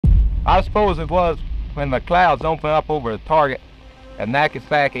I suppose it was when the clouds opened up over the target at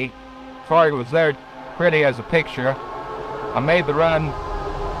Nagasaki. Target was there pretty as a picture. I made the run,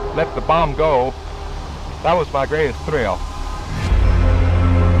 let the bomb go. That was my greatest thrill.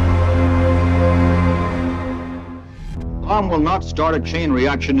 Bomb will not start a chain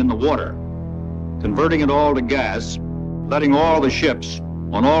reaction in the water, converting it all to gas, letting all the ships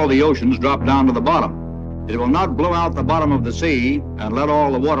on all the oceans drop down to the bottom. It will not blow out the bottom of the sea and let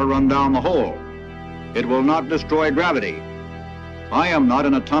all the water run down the hole. It will not destroy gravity. I am not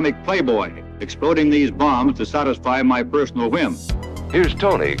an atomic playboy, exploding these bombs to satisfy my personal whim. Here's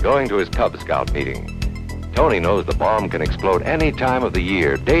Tony going to his Cub Scout meeting. Tony knows the bomb can explode any time of the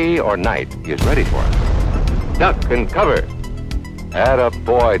year, day or night. He is ready for it. Duck and cover. Atta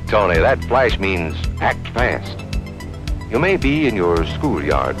boy, Tony. That flash means act fast. You may be in your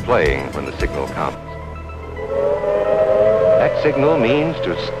schoolyard playing when the signal comes. That signal means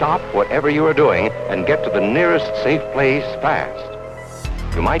to stop whatever you are doing and get to the nearest safe place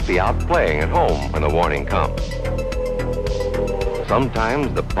fast. You might be out playing at home when the warning comes.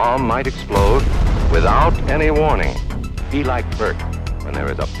 Sometimes the bomb might explode without any warning. Be like Bert. When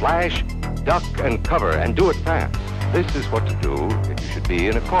there is a flash, duck and cover and do it fast. This is what to do if you should be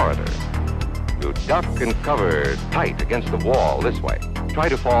in a corridor. You duck and cover tight against the wall this way. Try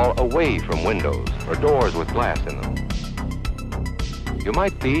to fall away from windows or doors with glass in them. You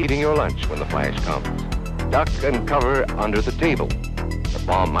might be eating your lunch when the flash comes. Duck and cover under the table. The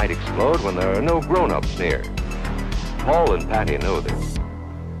bomb might explode when there are no grown-ups near. Paul and Patty know this.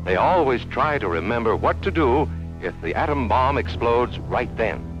 They always try to remember what to do if the atom bomb explodes right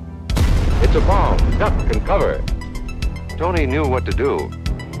then. It's a bomb. Duck and cover. Tony knew what to do.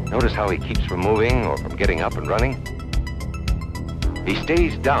 Notice how he keeps from moving or from getting up and running? He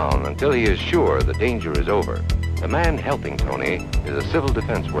stays down until he is sure the danger is over. The man helping Tony is a civil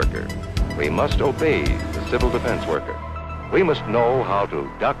defense worker. We must obey the civil defense worker. We must know how to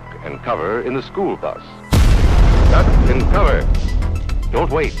duck and cover in the school bus. Duck and cover. Don't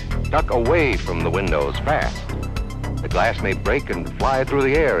wait. Duck away from the windows fast. The glass may break and fly through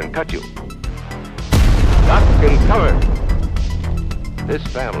the air and cut you. Duck and cover. This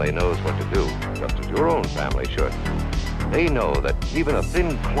family knows what to do, just as your own family should. They know that even a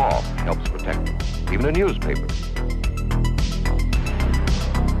thin cloth helps protect them, even a newspaper.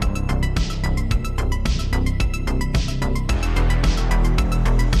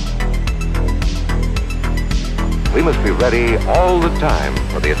 We must be ready all the time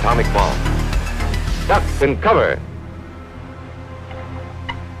for the atomic bomb. Duck and cover.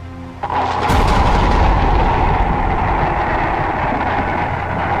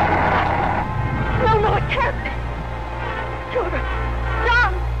 No, it can't. Children,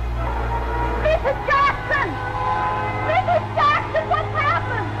 John! Mrs. Jackson! Mrs. Jackson, what's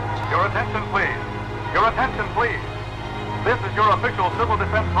happened? Your attention, please. Your attention, please. This is your official civil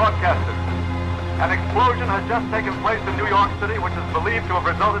defense broadcaster. An explosion has just taken place in New York City, which is believed to have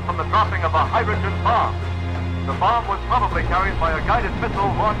resulted from the dropping of a hydrogen bomb. The bomb was probably carried by a guided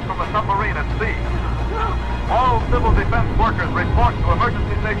missile launched from a submarine at sea. All civil defense workers report to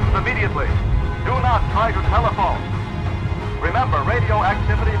emergency stations immediately. Do not try to telephone. Remember,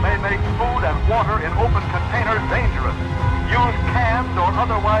 radioactivity may make food and water in open containers dangerous. Use canned or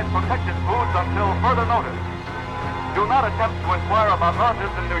otherwise protected foods until further notice. Do not attempt to inquire about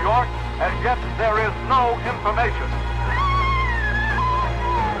relatives in New York, as yet there is no information.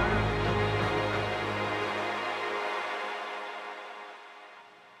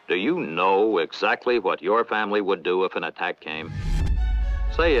 Do you know exactly what your family would do if an attack came?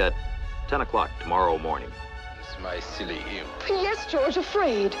 Say at 10 o'clock tomorrow morning. My silly imp. Yes, George,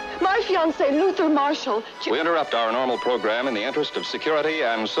 afraid. My fiancé, Luther Marshall. We interrupt our normal program in the interest of security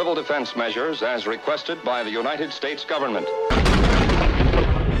and civil defense measures as requested by the United States government.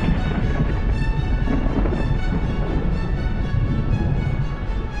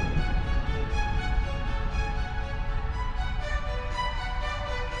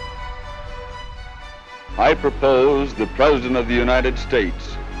 I propose the President of the United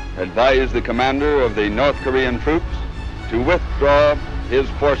States advise the commander of the North Korean troops to withdraw his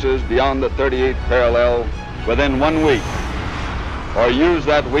forces beyond the 38th parallel within 1 week, or use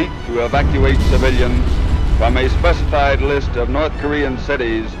that week to evacuate civilians from a specified list of North Korean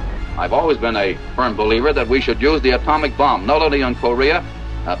cities. I've always been a firm believer that we should use the atomic bomb, not only on Korea,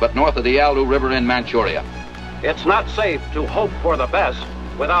 but north of the Yalu River in Manchuria. It's not safe to hope for the best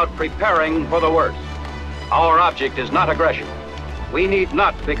without preparing for the worst. Our object is not aggression. We need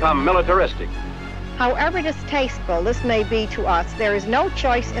not become militaristic. However distasteful this may be to us, there is no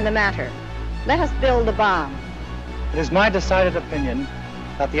choice in the matter. Let us build the bomb. It is my decided opinion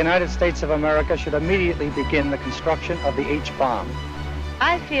that the United States of America should immediately begin the construction of the H-bomb.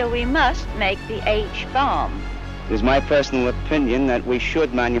 I feel we must make the H-bomb. It is my personal opinion that we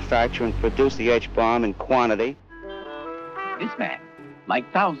should manufacture and produce the H-bomb in quantity. This man,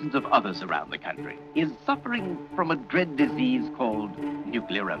 like thousands of others around the country, is suffering from a dread disease called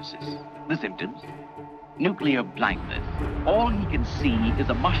nuclearosis. The symptoms? Nuclear blindness. All he can see is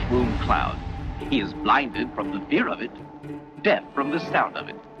a mushroom cloud. He is blinded from the fear of it, deaf from the sound of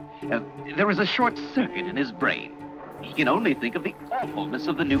it. There is a short circuit in his brain. He can only think of the awfulness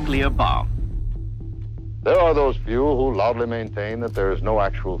of the nuclear bomb. There are those few who loudly maintain that there is no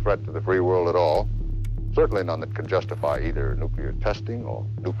actual threat to the free world at all, certainly none that can justify either nuclear testing or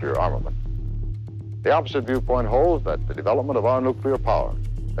nuclear armament. The opposite viewpoint holds that the development of our nuclear power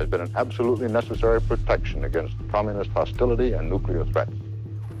has been an absolutely necessary protection against communist hostility and nuclear threats.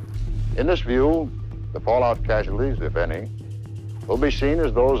 In this view, the fallout casualties, if any, will be seen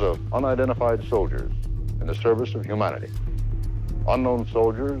as those of unidentified soldiers in the service of humanity. Unknown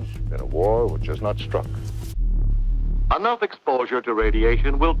soldiers in a war which has not struck. Enough exposure to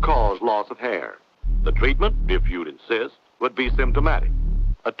radiation will cause loss of hair. The treatment, if you'd insist, would be symptomatic,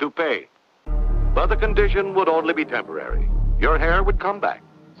 a toupee. But the condition would only be temporary. Your hair would come back,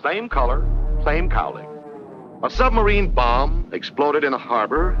 same color, same cowling. A submarine bomb exploded in a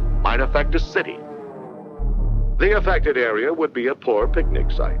harbor might affect a city. The affected area would be a poor picnic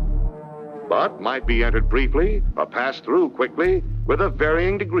site, but might be entered briefly or passed through quickly with a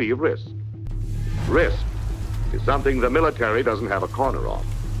varying degree of risk. Risk is something the military doesn't have a corner on.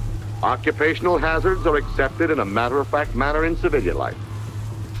 Occupational hazards are accepted in a matter-of-fact manner in civilian life.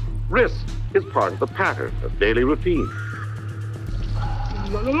 Risk is part of the pattern of daily routine.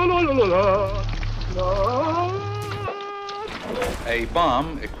 A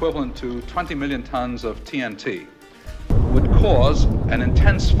bomb equivalent to 20 million tons of TNT would cause an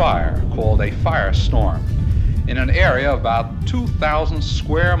intense fire called a firestorm in an area of about 2,000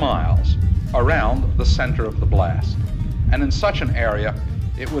 square miles around the center of the blast. And in such an area,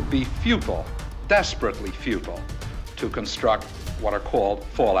 it would be futile, desperately futile, to construct what are called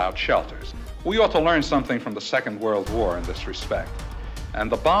fallout shelters. We ought to learn something from the Second World War in this respect. And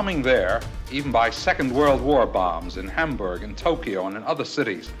the bombing there, even by Second World War bombs in Hamburg and Tokyo and in other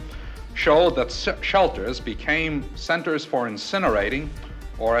cities, showed that shelters became centers for incinerating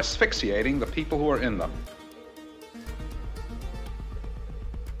or asphyxiating the people who were in them.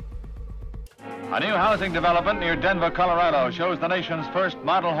 A new housing development near Denver, Colorado shows the nation's first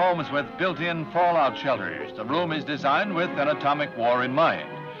model homes with built-in fallout shelters. The room is designed with an atomic war in mind.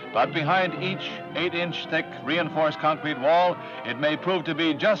 But behind each 8-inch thick reinforced concrete wall, it may prove to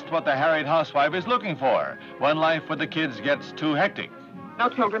be just what the harried housewife is looking for when life with the kids gets too hectic. Now,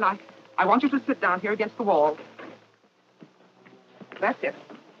 children, I want you to sit down here against the wall. That's it.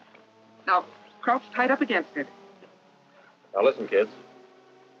 Now, crouch tight up against it. Now, listen, kids.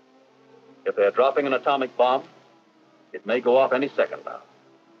 If they're dropping an atomic bomb, it may go off any second now.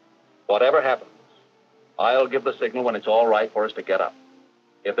 Whatever happens, I'll give the signal when it's all right for us to get up.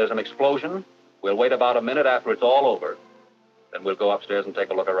 If there's an explosion, we'll wait about a minute after it's all over. Then we'll go upstairs and take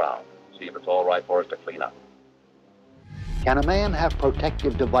a look around, see if it's all right for us to clean up. Can a man have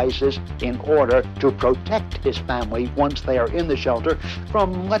protective devices in order to protect his family once they are in the shelter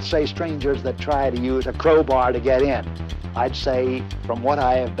from, let's say, strangers that try to use a crowbar to get in? I'd say, from what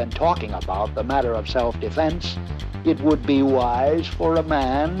I have been talking about, the matter of self-defense, it would be wise for a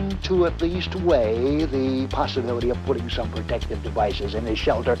man to at least weigh the possibility of putting some protective devices in his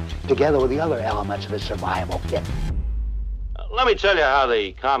shelter together with the other elements of his survival kit. Let me tell you how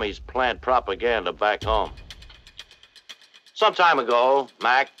the commies plant propaganda back home. Some time ago,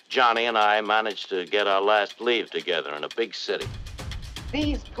 Mac, Johnny, and I managed to get our last leave together in a big city.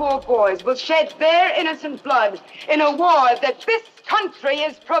 These poor boys will shed their innocent blood in a war that this country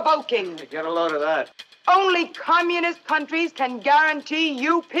is provoking. Get a load of that. Only communist countries can guarantee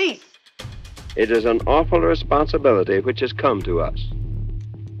you peace. It is an awful responsibility which has come to us.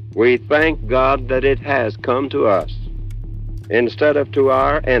 We thank God that it has come to us instead of to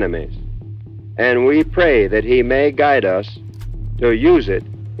our enemies. And we pray that He may guide us to use it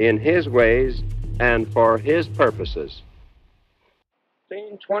in His ways and for His purposes.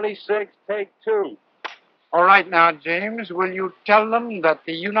 Scene 26, take 2. All right now, James, will you tell them that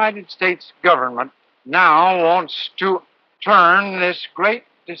the United States government now wants to turn this great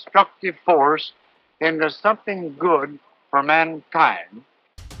destructive force into something good for mankind?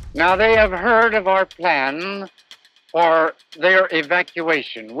 Now, they have heard of our plan for their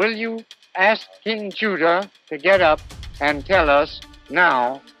evacuation. Will you ask King Judah to get up and tell us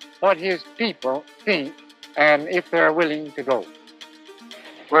now what his people think and if they're willing to go?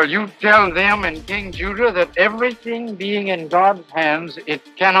 Well, you tell them and King Judah that everything being in God's hands, it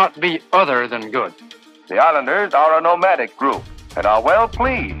cannot be other than good. The islanders are a nomadic group and are well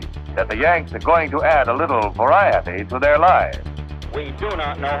pleased that the Yanks are going to add a little variety to their lives. We do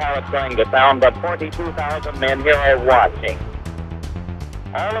not know how it's going to sound, but 42,000 men here are watching.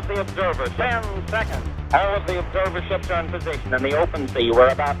 All of the observers, 10 seconds. All of the observer ships are in position in the open sea. We're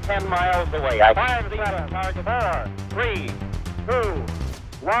about 10 miles away. 5, 7, target 4, 3, 2,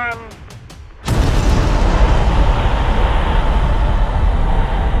 1.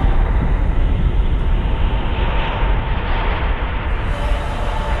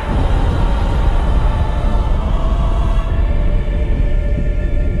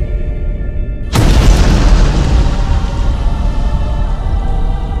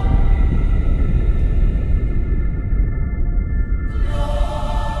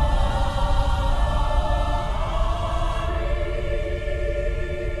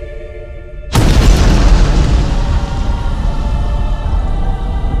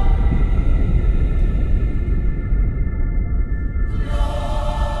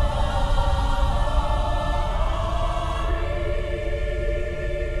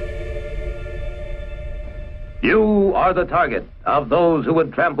 You are the target of those who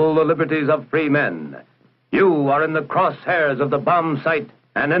would trample the liberties of free men. You are in the crosshairs of the bomb sight.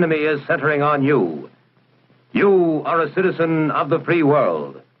 An enemy is centering on you. You are a citizen of the free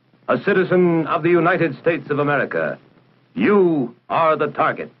world, a citizen of the United States of America. You are the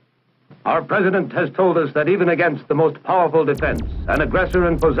target. Our president has told us that even against the most powerful defense, an aggressor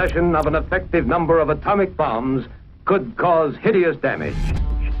in possession of an effective number of atomic bombs could cause hideous damage.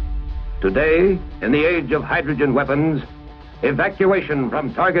 Today, in the age of hydrogen weapons, evacuation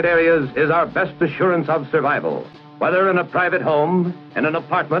from target areas is our best assurance of survival. Whether in a private home, in an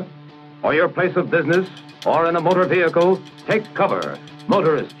apartment, or your place of business, or in a motor vehicle, take cover.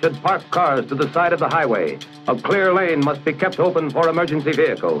 Motorists should park cars to the side of the highway. A clear lane must be kept open for emergency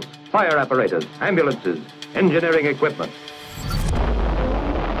vehicles, fire apparatus, ambulances, engineering equipment.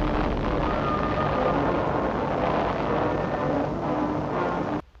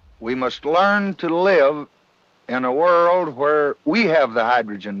 We must learn to live in a world where we have the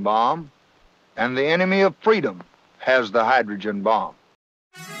hydrogen bomb and the enemy of freedom has the hydrogen bomb.